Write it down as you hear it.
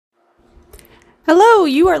Hello,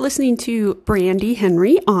 you are listening to Brandy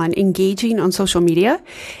Henry on Engaging on Social Media,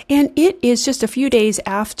 and it is just a few days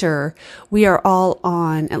after we are all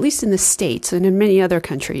on, at least in the States and in many other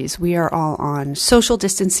countries, we are all on social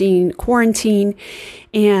distancing, quarantine,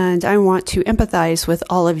 and I want to empathize with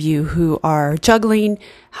all of you who are juggling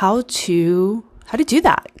how to do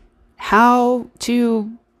that, how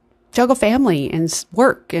to juggle family and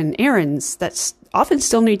work and errands that's often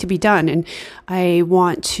still need to be done. And I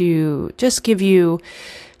want to just give you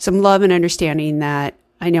some love and understanding that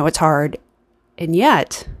I know it's hard, and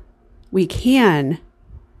yet we can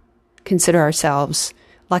consider ourselves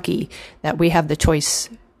lucky that we have the choice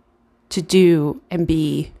to do and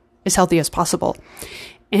be as healthy as possible.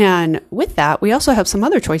 And with that, we also have some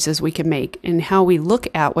other choices we can make in how we look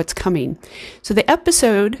at what's coming. So the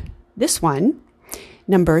episode, this one,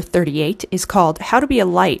 number 38, is called How to Be a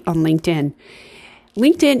Light on LinkedIn.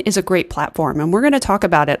 LinkedIn is a great platform, and we're going to talk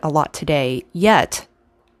about it a lot today, yet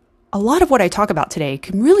a lot of what I talk about today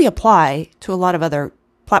can really apply to a lot of other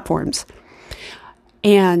platforms.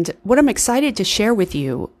 And what I'm excited to share with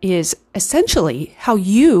you is essentially how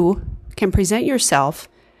you can present yourself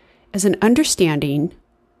as an understanding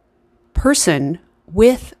person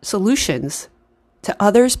with solutions to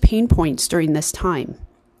others' pain points during this time.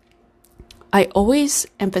 I always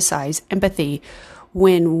emphasize empathy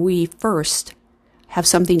when we first have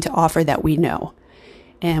something to offer that we know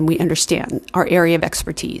and we understand our area of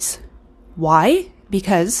expertise. Why?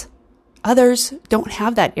 Because others don't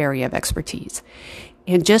have that area of expertise.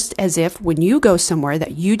 And just as if when you go somewhere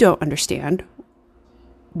that you don't understand,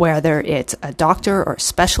 whether it's a doctor or a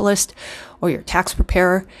specialist or your tax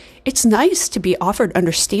preparer, it's nice to be offered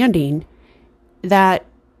understanding that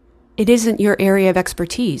it isn't your area of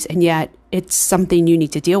expertise, and yet it's something you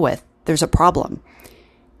need to deal with. There's a problem.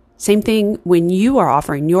 Same thing when you are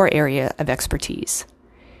offering your area of expertise.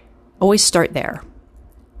 Always start there.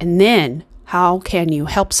 And then how can you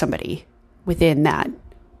help somebody within that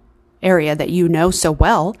area that you know so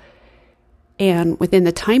well and within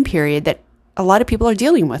the time period that a lot of people are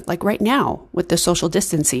dealing with, like right now with the social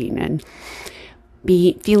distancing and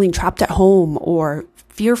feeling trapped at home or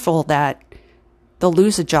fearful that they'll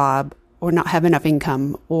lose a job or not have enough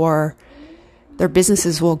income or their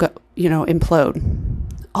businesses will go, implode.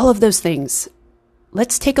 All of those things.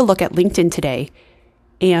 Let's take a look at LinkedIn today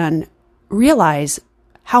and realize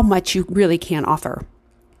how much you really can offer.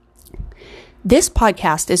 This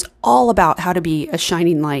podcast is all about how to be a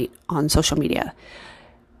shining light on social media.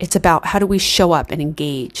 It's about how do we show up and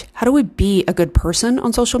engage? How do we be a good person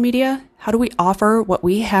on social media? How do we offer what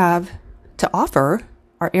we have to offer,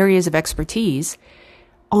 our areas of expertise,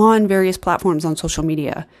 on various platforms on social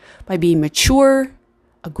media by being mature,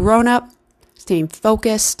 a grown-up, staying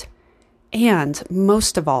focused, and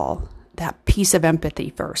most of all, that piece of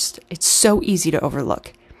empathy first. It's so easy to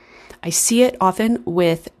overlook. I see it often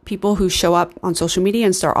with people who show up on social media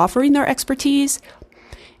and start offering their expertise.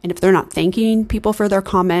 And if they're not thanking people for their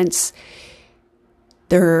comments,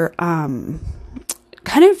 they're kind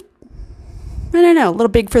of, a little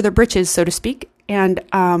big for their britches, so to speak. And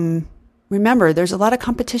remember, there's a lot of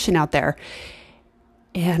competition out there.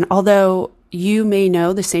 And although you may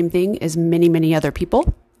know the same thing as many, many other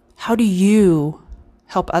people, how do you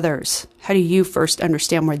help others? How do you first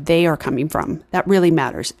understand where they are coming from? That really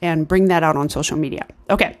matters, and bring that out on social media.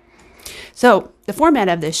 Okay, so the format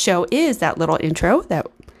of this show is that little intro that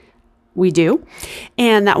we do,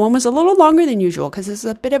 and that one was a little longer than usual because it's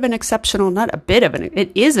a bit of an exceptional,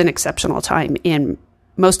 it is an exceptional time in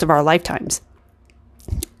most of our lifetimes.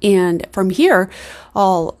 And from here,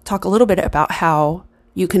 I'll talk a little bit about how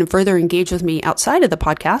you can further engage with me outside of the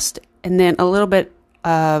podcast, and then a little bit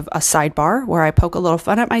of a sidebar where I poke a little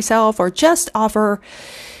fun at myself or just offer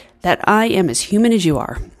that I am as human as you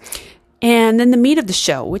are. And then the meat of the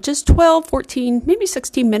show, which is 12, 14, maybe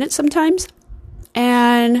 16 minutes sometimes.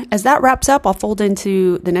 And as that wraps up, I'll fold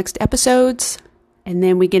into the next episodes, and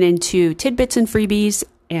then we get into tidbits and freebies,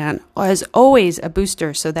 and as always, a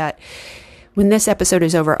booster so that when this episode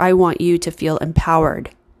is over, I want you to feel empowered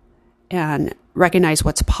and recognize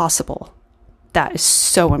what's possible. That is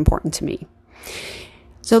so important to me.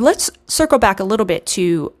 So let's circle back a little bit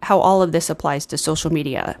to how all of this applies to social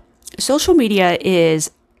media. Social media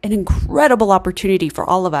is an incredible opportunity for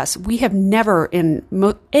all of us. We have never in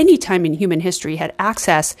any time in human history had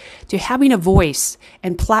access to having a voice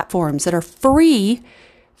and platforms that are free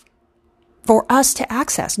for us to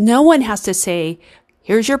access. No one has to say,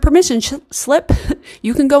 here's your permission slip.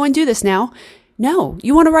 You can go and do this now. No,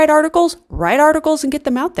 you want to write articles and get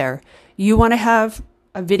them out there. You want to have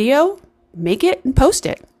a video, make it and post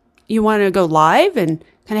it. You want to go live and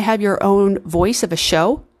kind of have your own voice of a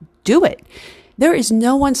show, do it. There is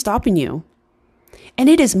no one stopping you. And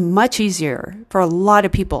it is much easier for a lot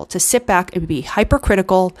of people to sit back and be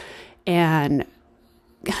hypercritical and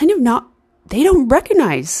kind of they don't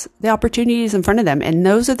recognize the opportunities in front of them. And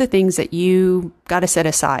those are the things that you got to set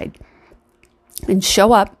aside and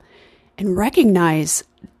show up and recognize.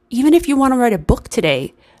 Even if you want to write a book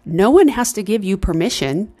today, no one has to give you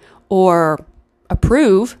permission or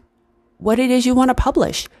approve what it is you want to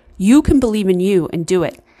publish. You can believe in you and do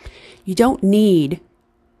it. You don't need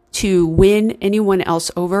to win anyone else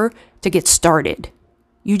over to get started.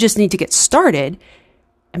 You just need to get started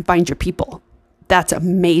and find your people. That's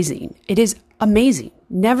amazing. It is amazing.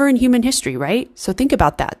 Never in human history, right? So think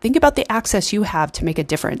about that. Think about the access you have to make a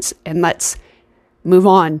difference. And let's move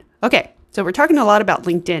on. Okay. So we're talking a lot about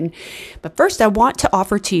LinkedIn, but first I want to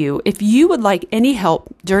offer to you, if you would like any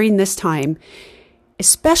help during this time,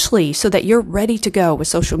 especially so that you're ready to go with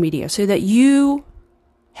social media, so that you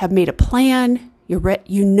have made a plan,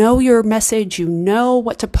 you know your message, you know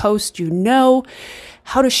what to post, you know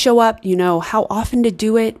how to show up, you know how often to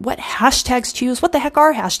do it, what hashtags to use, what the heck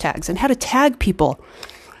are hashtags, and how to tag people.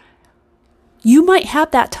 You might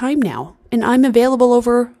have that time now, and I'm available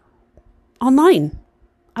over online.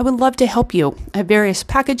 I would love to help you. I have various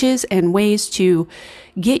packages and ways to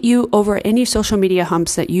get you over any social media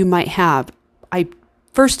humps that you might have. I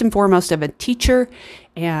first and foremost am a teacher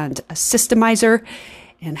and a systemizer,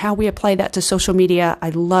 and how we apply that to social media.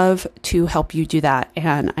 I love to help you do that.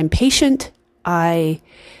 And I'm patient. I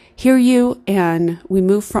hear you, and we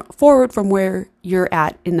move forward from where you're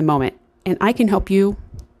at in the moment. And I can help you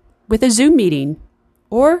with a Zoom meeting,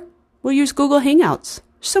 or we'll use Google Hangouts.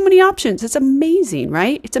 So many options. It's amazing,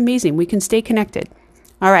 right? It's amazing. We can stay connected.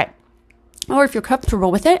 All right. Or if you're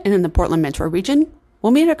comfortable with it and in the Portland metro region,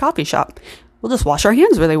 we'll meet at a coffee shop. We'll just wash our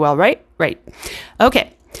hands really well, right? Right.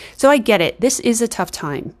 Okay. So I get it. This is a tough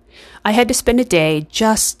time. I had to spend a day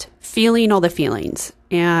just feeling all the feelings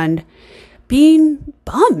and being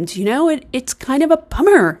bummed. You know, it's kind of a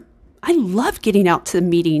bummer. I love getting out to the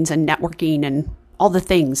meetings and networking and all the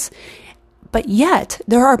things. But yet,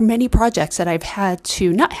 there are many projects that I've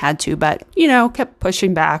kept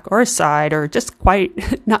pushing back or aside or just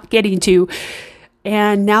quite not getting to.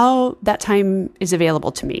 And now that time is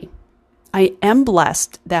available to me. I am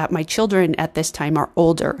blessed that my children at this time are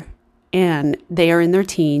older and they are in their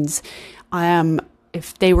teens.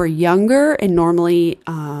 If they were younger and normally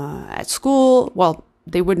at school, well,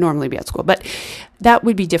 they would normally be at school, but that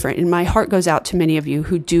would be different. And my heart goes out to many of you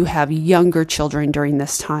who do have younger children during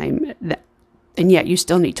this time. And yet you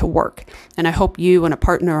still need to work. And I hope you and a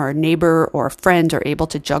partner or a neighbor or a friend are able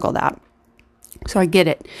to juggle that. So I get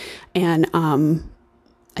it. And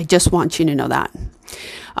I just want you to know that.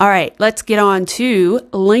 All right, let's get on to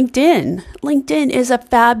LinkedIn. LinkedIn is a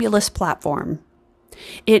fabulous platform.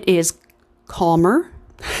 It is calmer.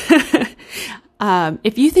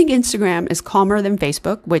 If you think Instagram is calmer than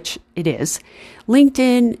Facebook, which it is,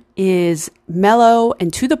 LinkedIn is mellow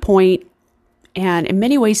and to the point, and in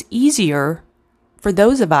many ways easier for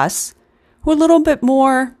those of us who are a little bit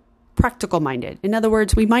more practical minded. In other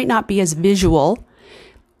words, we might not be as visual,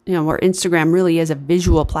 where Instagram really is a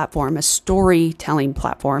visual platform, a storytelling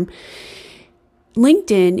platform.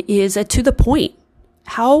 LinkedIn is a to the point.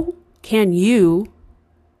 How can you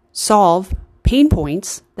solve pain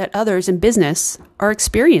points that others in business are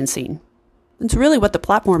experiencing? It's really what the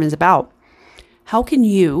platform is about. How can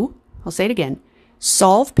you, I'll say it again,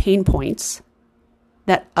 solve pain points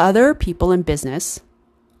that other people in business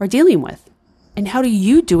are dealing with? And how do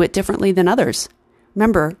you do it differently than others?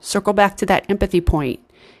 Remember, circle back to that empathy point,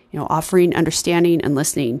 offering understanding and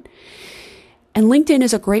listening. And LinkedIn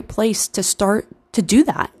is a great place to start to do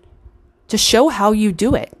that, to show how you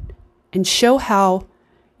do it and show how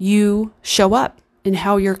you show up and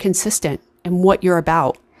how you're consistent and what you're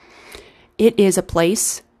about. It is a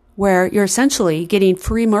place where you're essentially getting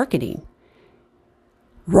free marketing.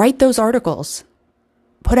 Write those articles.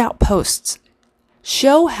 Put out posts,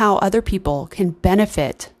 show how other people can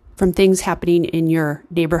benefit from things happening in your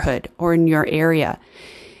neighborhood or in your area.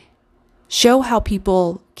 Show how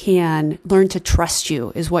people can learn to trust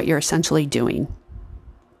you is what you're essentially doing.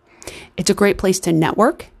 It's a great place to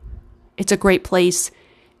network. It's a great place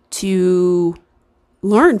to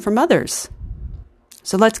learn from others.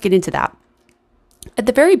 So let's get into that. At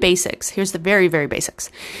the very basics, here's the very, very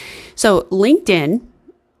basics. So LinkedIn,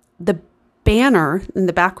 the banner in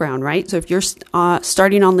the background, right? So if you're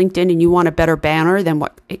starting on LinkedIn and you want a better banner than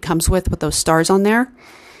what it comes with those stars on there,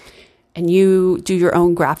 and you do your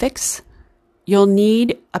own graphics, you'll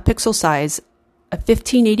need a pixel size a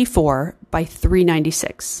 1584 by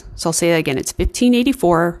 396. So I'll say that again. It's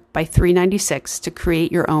 1584 by 396 to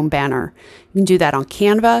create your own banner. You can do that on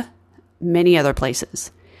Canva, many other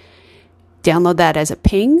places. Download that as a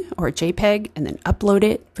PNG or a JPEG and then upload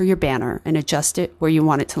it for your banner and adjust it where you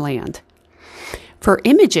want it to land. For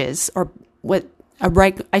images, or for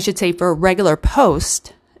a regular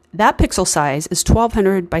post, that pixel size is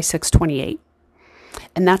 1200 by 628.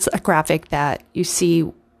 And that's a graphic that you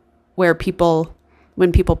see when people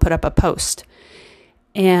put up a post.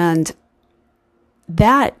 And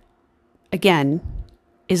that, again,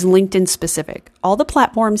 is LinkedIn specific. All the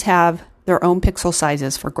platforms have their own pixel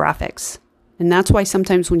sizes for graphics. And that's why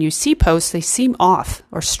sometimes when you see posts, they seem off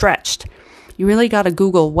or stretched. You really got to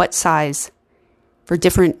Google what size for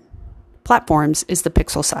different platforms is the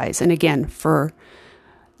pixel size. And again, for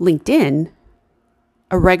LinkedIn,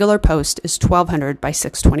 a regular post is 1200 by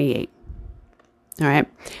 628. All right.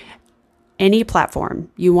 Any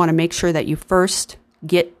platform, you want to make sure that you first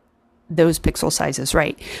get those pixel sizes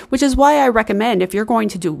right, which is why I recommend if you're going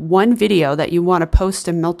to do one video that you want to post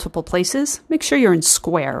in multiple places, make sure you're in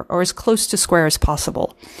square or as close to square as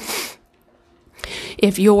possible.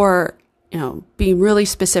 If you're, being really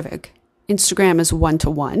specific, Instagram is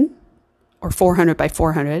 1:1 or 400 by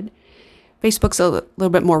 400. Facebook's a little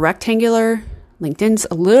bit more rectangular. LinkedIn's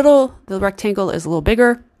the rectangle is a little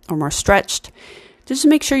bigger or more stretched. Just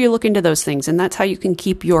make sure you look into those things, and that's how you can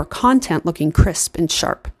keep your content looking crisp and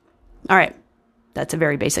sharp. All right, that's a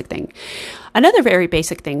very basic thing. Another very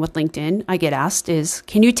basic thing with LinkedIn I get asked is,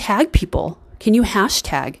 can you tag people? Can you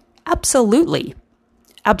hashtag? Absolutely.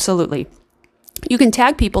 Absolutely. You can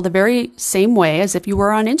tag people the very same way as if you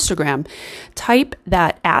were on Instagram. Type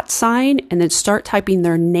that @ and then start typing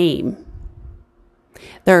their name,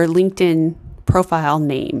 their LinkedIn profile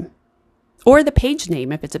name, or the page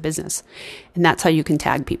name if it's a business. And that's how you can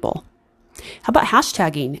tag people. How about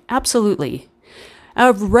hashtagging? Absolutely.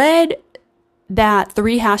 I've read that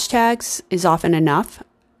 3 hashtags is often enough,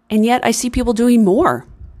 and yet I see people doing more.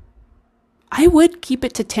 I would keep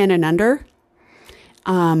it to 10 and under.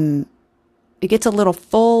 It gets a little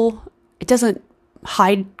full. It doesn't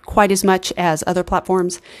hide quite as much as other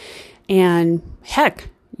platforms. And heck,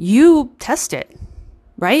 you test it,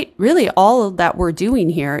 right? Really, all that we're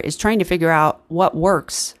doing here is trying to figure out what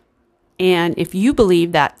works. And if you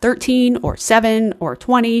believe that 13 or 7 or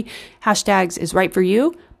 20 hashtags is right for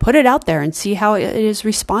you, put it out there and see how it is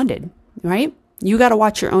responded, right? You got to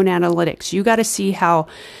watch your own analytics. You got to see how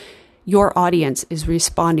your audience is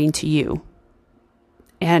responding to you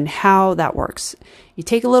and how that works. You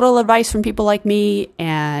take a little advice from people like me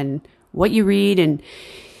and what you read, and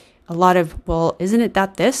a lot of, well, isn't it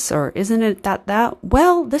that this or isn't it that?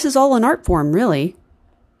 Well, this is all an art form, really.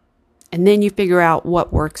 And then you figure out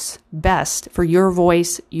what works best for your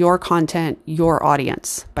voice, your content, your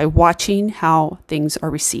audience by watching how things are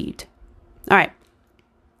received. All right.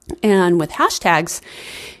 And with hashtags,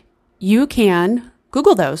 you can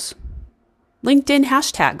Google those. LinkedIn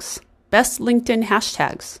hashtags, best LinkedIn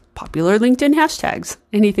hashtags, popular LinkedIn hashtags,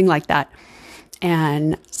 anything like that.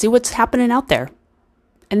 And see what's happening out there.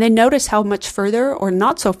 And then notice how much further or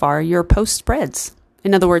not so far your post spreads.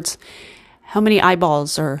 In other words, how many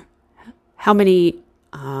eyeballs or how many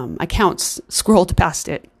accounts scrolled past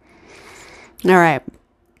it. All right.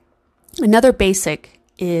 Another basic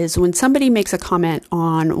is when somebody makes a comment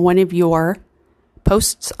on one of your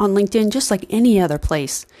posts on LinkedIn, just like any other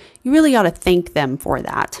place, you really ought to thank them for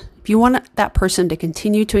that. If you want that person to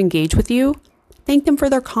continue to engage with you, thank them for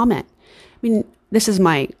their comment. I mean, this is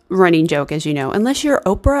my running joke, as you know. Unless you're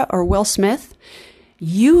Oprah or Will Smith,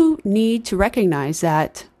 you need to recognize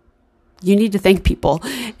that you need to thank people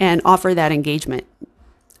and offer that engagement.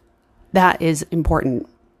 That is important.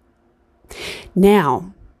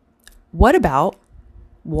 Now, what about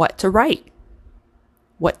what to write?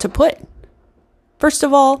 What to put? First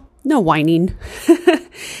of all, no whining.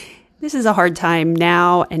 This is a hard time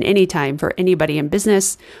now and any time for anybody in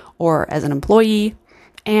business or as an employee.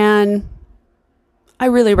 And I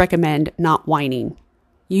really recommend not whining.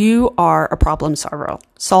 You are a problem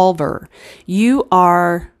solver. You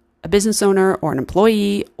are a business owner or an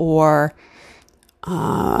employee or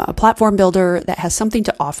a platform builder that has something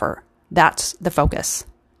to offer. That's the focus.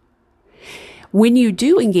 When you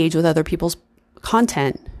do engage with other people's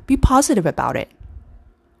content, be positive about it.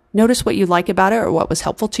 Notice what you like about it or what was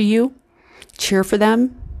helpful to you. Cheer for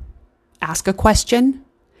them. Ask a question.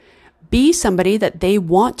 Be somebody that they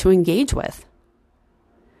want to engage with.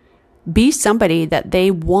 Be somebody that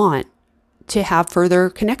they want to have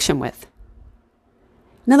further connection with.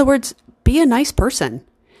 In other words, be a nice person.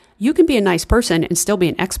 You can be a nice person and still be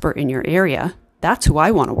an expert in your area. That's who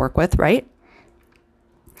I want to work with, right?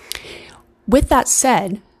 With that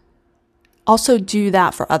said, also do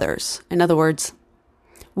that for others. In other words,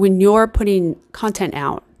 when you're putting content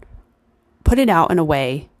out, put it out in a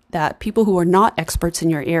way that people who are not experts in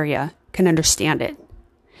your area can understand it.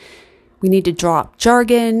 We need to drop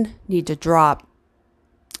jargon, need to drop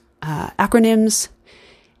acronyms,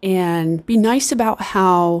 and be nice about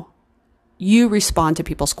how you respond to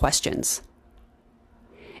people's questions.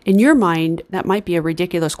 In your mind, that might be a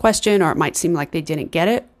ridiculous question, or it might seem like they didn't get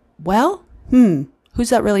it. Well, who's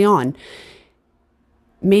that really on?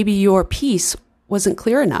 Maybe your piece wasn't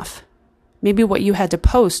clear enough. Maybe what you had to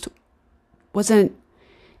post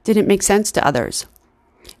didn't make sense to others.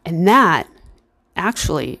 And that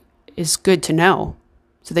actually is good to know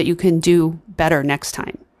so that you can do better next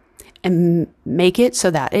time and make it so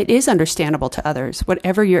that it is understandable to others,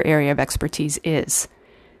 whatever your area of expertise is.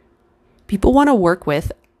 People want to work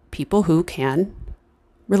with people who can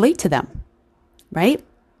relate to them, right?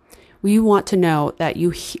 We want to know that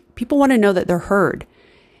people want to know that they're heard.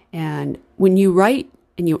 And when you write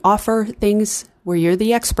and you offer things where you're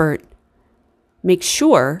the expert, make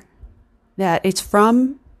sure that it's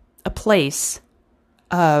from a place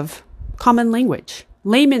of common language,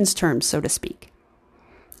 layman's terms, so to speak,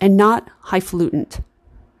 and not highfalutin.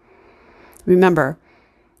 Remember,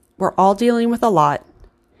 we're all dealing with a lot.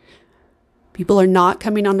 People are not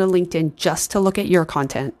coming onto LinkedIn just to look at your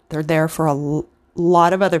content. They're there for a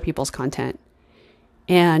lot of other people's content.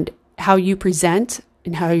 And how you present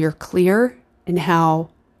and how you're clear and how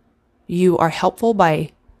you are helpful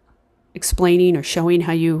by explaining or showing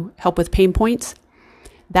how you help with pain points,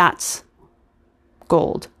 that's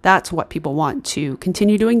gold. That's what people want to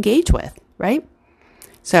continue to engage with, right?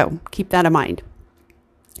 So keep that in mind.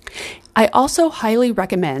 I also highly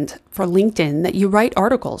recommend for LinkedIn that you write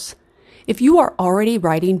articles. If you are already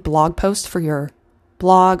writing blog posts for your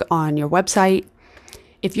blog on your website,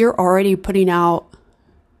 if you're already putting out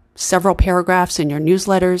several paragraphs in your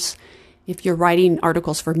newsletters, if you're writing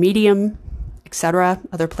articles for Medium, etc.,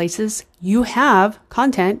 other places, you have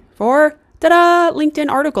content for LinkedIn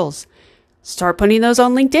articles. Start putting those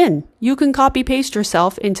on LinkedIn. You can copy paste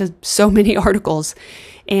yourself into so many articles,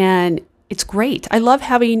 and it's great. I love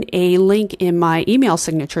having a link in my email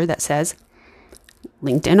signature that says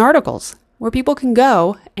LinkedIn articles, where people can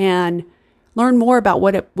go and learn more about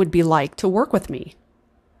what it would be like to work with me.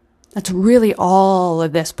 That's really all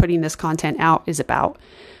of this, putting this content out, is about.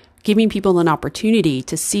 Giving people an opportunity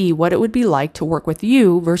to see what it would be like to work with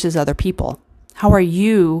you versus other people. How are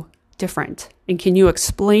you different? And can you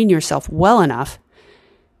explain yourself well enough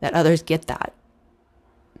that others get that?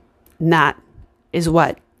 And that is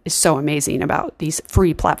what is so amazing about these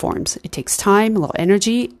free platforms. It takes time, a little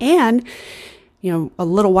energy, and a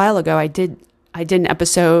little while ago I did an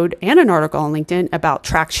episode and an article on LinkedIn about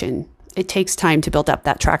traction. It takes time to build up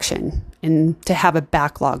that traction and to have a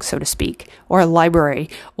backlog, so to speak, or a library,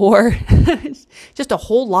 or just a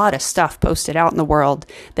whole lot of stuff posted out in the world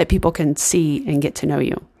that people can see and get to know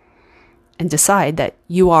you and decide that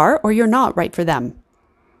you are or you're not right for them.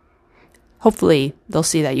 Hopefully, they'll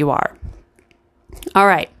see that you are. All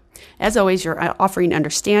right. As always, you're offering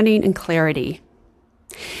understanding and clarity.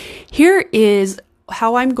 Here is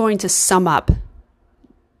how I'm going to sum up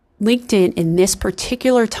LinkedIn in this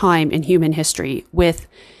particular time in human history with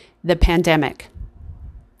the pandemic.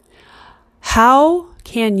 How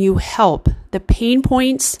can you help the pain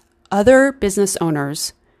points other business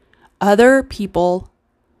owners, other people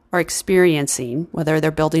are experiencing, whether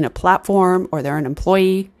they're building a platform or they're an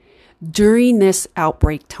employee, during this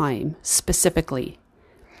outbreak time specifically?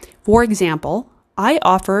 For example, I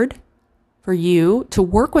offered for you to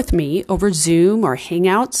work with me over Zoom or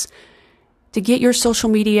Hangouts to get your social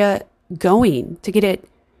media going, to get it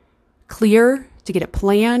clear, to get it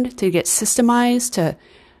planned, to get systemized, to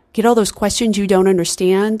get all those questions you don't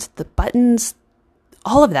understand, the buttons,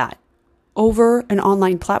 all of that over an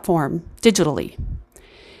online platform digitally.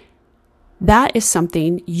 That is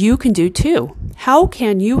something you can do too. How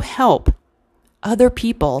can you help other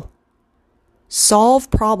people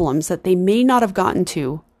solve problems that they may not have gotten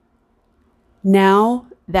to now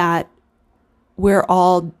that we're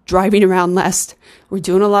all driving around less, we're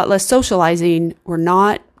doing a lot less socializing, we're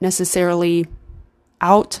not necessarily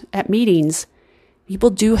out at meetings? People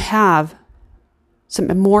do have some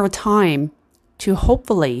more time to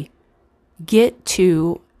hopefully get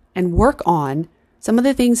to and work on some of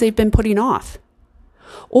the things they've been putting off.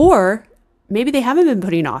 Or maybe they haven't been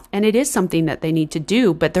putting off and it is something that they need to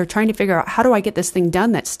do, but they're trying to figure out, how do I get this thing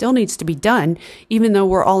done that still needs to be done, even though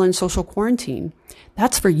we're all in social quarantine?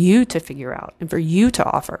 That's for you to figure out and for you to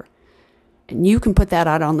offer. And you can put that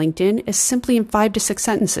out on LinkedIn as simply in 5 to 6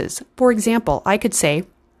 sentences. For example, I could say,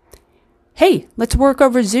 hey, let's work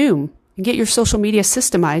over Zoom and get your social media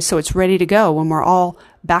systemized so it's ready to go when we're all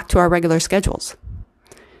back to our regular schedules.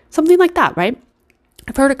 Something like that, right?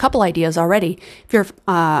 I've heard a couple ideas already. If you're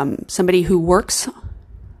somebody who works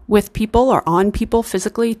with people or on people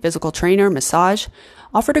physically, physical trainer, massage,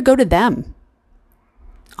 offer to go to them.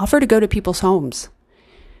 Offer to go to people's homes.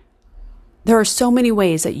 There are so many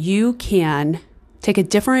ways that you can take a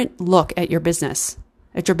different look at your business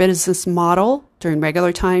model during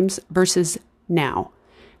regular times versus now.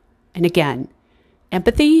 And again,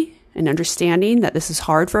 empathy and understanding that this is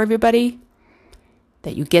hard for everybody,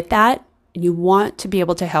 that you get that, and you want to be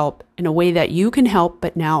able to help in a way that you can help,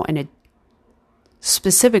 but now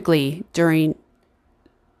specifically during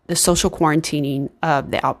the social quarantining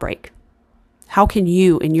of the outbreak. How can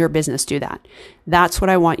you in your business do that? That's what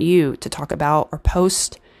I want you to talk about or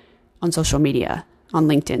post on social media, on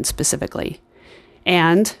LinkedIn specifically.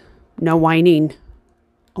 And no whining,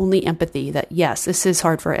 only empathy that yes, this is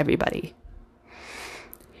hard for everybody.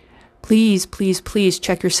 Please, please, please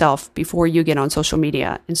check yourself before you get on social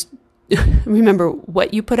media. And remember,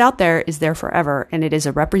 what you put out there is there forever, and it is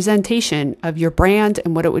a representation of your brand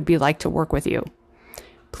and what it would be like to work with you.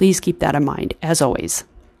 Please keep that in mind, as always.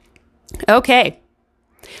 Okay,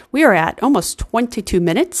 we are at almost 22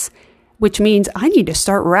 minutes, which means I need to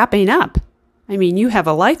start wrapping up. I mean, you have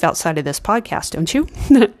a life outside of this podcast, don't you?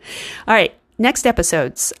 All right, next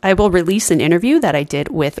episodes, I will release an interview that I did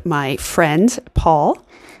with my friend, Paul,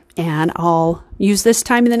 and I'll use this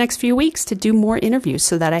time in the next few weeks to do more interviews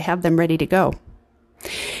so that I have them ready to go.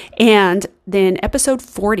 And then episode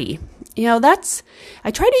 40,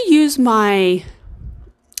 I try to use my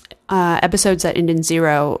episodes that end in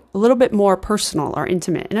 0 a little bit more personal or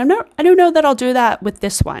intimate. And I don't know that I'll do that with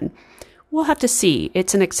this one. We'll have to see.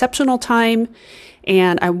 It's an exceptional time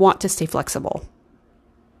and I want to stay flexible.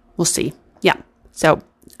 We'll see. Yeah. So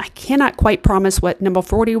I cannot quite promise what number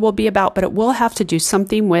 40 will be about, but it will have to do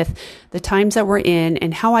something with the times that we're in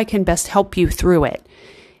and how I can best help you through it.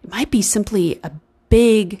 It might be simply a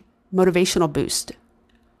big motivational boost.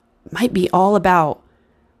 It might be all about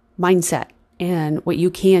mindset and what you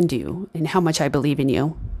can do and how much I believe in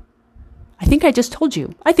you. I think I just told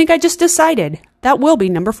you. I think I just decided that will be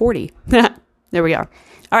number 40. There we are.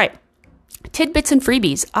 All right. Tidbits and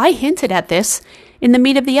freebies. I hinted at this in the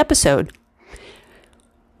meat of the episode.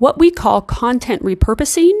 What we call content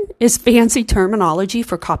repurposing is fancy terminology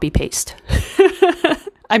for copy paste.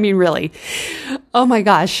 I mean, really. Oh my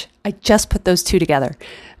gosh. I just put those two together.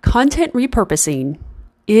 Content repurposing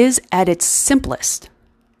is at its simplest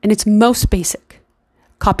and its most basic,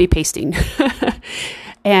 copy pasting.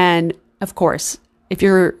 And of course, if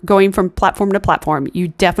you're going from platform to platform, you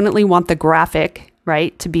definitely want the graphic,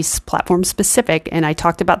 right, to be platform specific. And I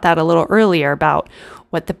talked about that a little earlier about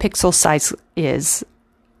what the pixel size is.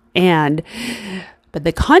 But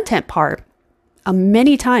the content part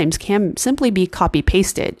many times can simply be copy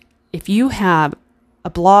pasted. If you have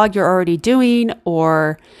a blog you're already doing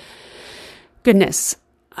or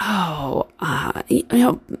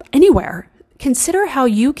anywhere, consider how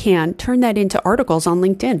you can turn that into articles on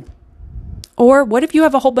LinkedIn. Or what if you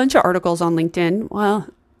have a whole bunch of articles on LinkedIn? Well,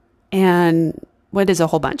 and what is a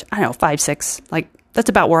whole bunch? I don't know, 5, 6, that's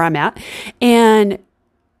about where I'm at. And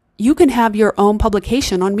you can have your own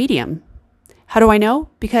publication on Medium. How do I know?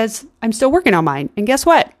 Because I'm still working on mine. And guess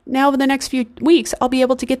what? Now over the next few weeks, I'll be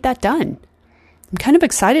able to get that done. I'm kind of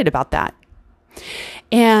excited about that.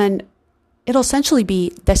 And it'll essentially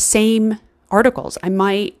be the same articles. I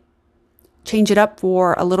might change it up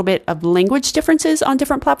for a little bit of language differences on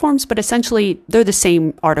different platforms, but essentially they're the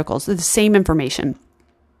same articles. They're the same information.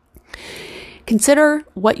 Consider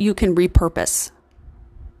what you can repurpose,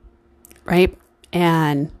 right?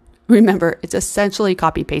 And remember, it's essentially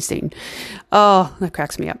copy pasting. Oh, that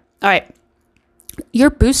cracks me up. All right. Your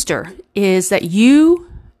booster is that you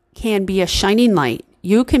can be a shining light.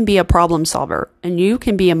 You can be a problem solver and you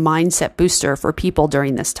can be a mindset booster for people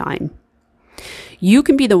during this time. You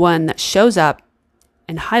can be the one that shows up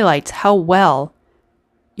and highlights how well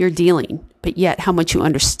you're dealing, but yet how much you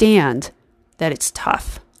understand that it's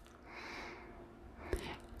tough.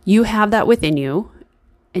 You have that within you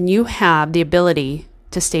and you have the ability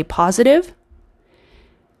to stay positive.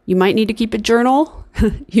 You might need to keep a journal.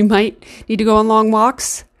 You might need to go on long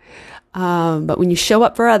walks. But when you show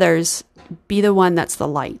up for others, be the one that's the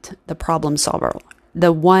light, the problem solver,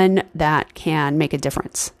 the one that can make a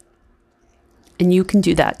difference. And you can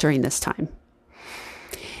do that during this time.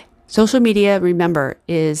 Social media, remember,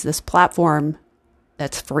 is this platform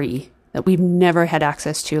that's free, that we've never had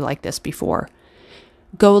access to like this before.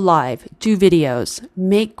 Go live, do videos,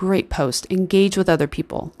 make great posts, engage with other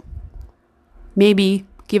people. Maybe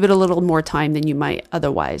Give it a little more time than you might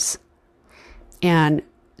otherwise. And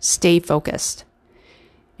stay focused.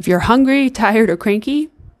 If you're hungry, tired, or cranky,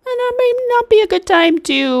 then that may not be a good time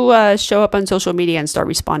to show up on social media and start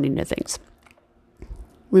responding to things.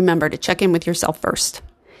 Remember to check in with yourself first.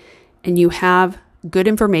 And you have good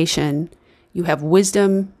information, you have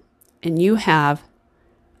wisdom, and you have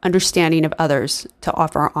understanding of others to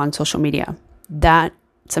offer on social media.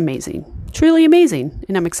 That's amazing. Truly amazing.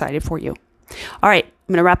 And I'm excited for you. All right, I'm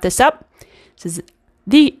going to wrap this up. This is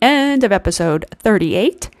the end of episode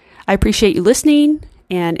 38. I appreciate you listening.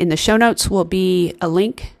 And in the show notes will be a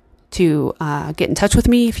link to get in touch with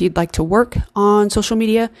me if you'd like to work on social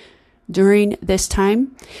media during this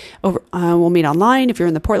time. We'll meet online. If you're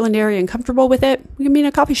in the Portland area and comfortable with it, we can meet in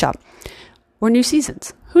a coffee shop or New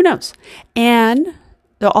Seasons. Who knows? And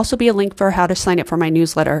there'll also be a link for how to sign up for my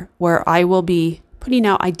newsletter, where I will be putting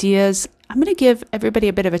out ideas. I'm going to give everybody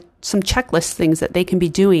a bit of some checklist things that they can be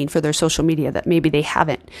doing for their social media that maybe they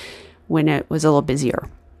haven't when it was a little busier.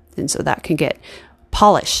 And so that can get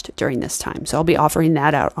polished during this time. So I'll be offering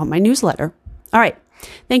that out on my newsletter. All right.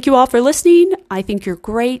 Thank you all for listening. I think you're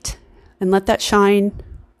great, and let that shine.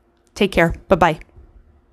 Take care. Bye-bye.